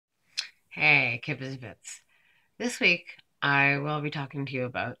Hey, Kibitz. This week, I will be talking to you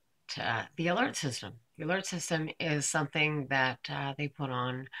about the alert system. The alert system is something that they put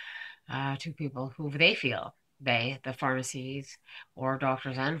on to people who they feel, the pharmacies or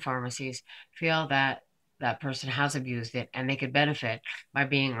doctors and pharmacies, feel that that person has abused it and they could benefit by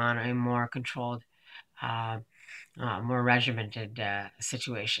being on a more controlled, uh, more regimented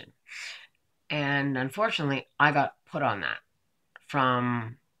situation. And unfortunately, I got put on that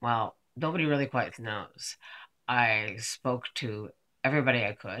from, well, nobody really quite knows. I spoke to everybody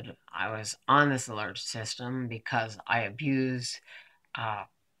I could. I was on this alert system because I abused uh,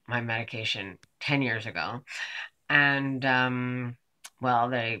 my medication 10 years ago. And, well,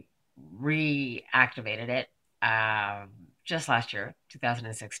 they reactivated it uh, just last year,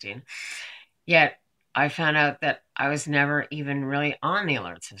 2016. Yet I found out that I was never even really on the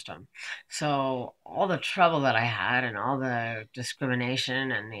alert system. So all the trouble that I had and all the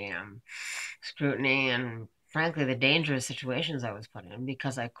discrimination and the scrutiny and frankly the dangerous situations I was put in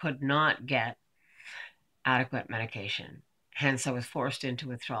because I could not get adequate medication. Hence, I was forced into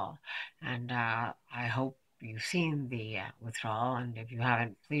withdrawal. And I hope you've seen the withdrawal. And if you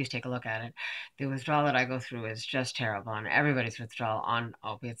haven't, please take a look at it. The withdrawal that I go through is just terrible. And everybody's withdrawal on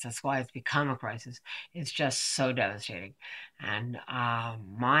opiates, that's why it's become a crisis. It's just so devastating. And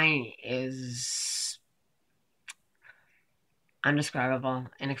mine is undescribable,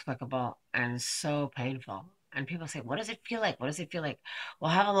 inexplicable, and so painful. And people say, what does it feel like? What does it feel like?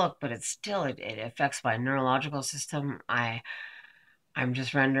 Well, have a look, but it's still, it affects my neurological system. I'm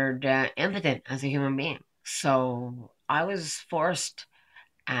just rendered impotent as a human being. So I was forced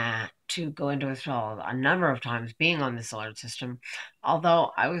to go into withdrawal a number of times being on this alert system,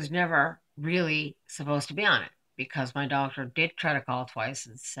 although I was never really supposed to be on it because my doctor did try to call twice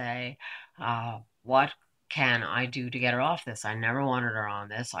and say, what can I do to get her off this? I never wanted her on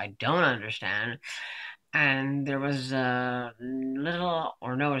this. I don't understand. And there was little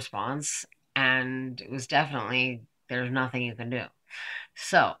or no response. And it was definitely, there's nothing you can do.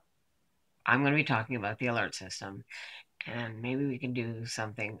 So I'm going to be talking about the alert system, and maybe we can do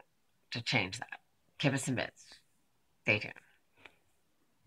something to change that. Kibitz and Bitz. Stay tuned.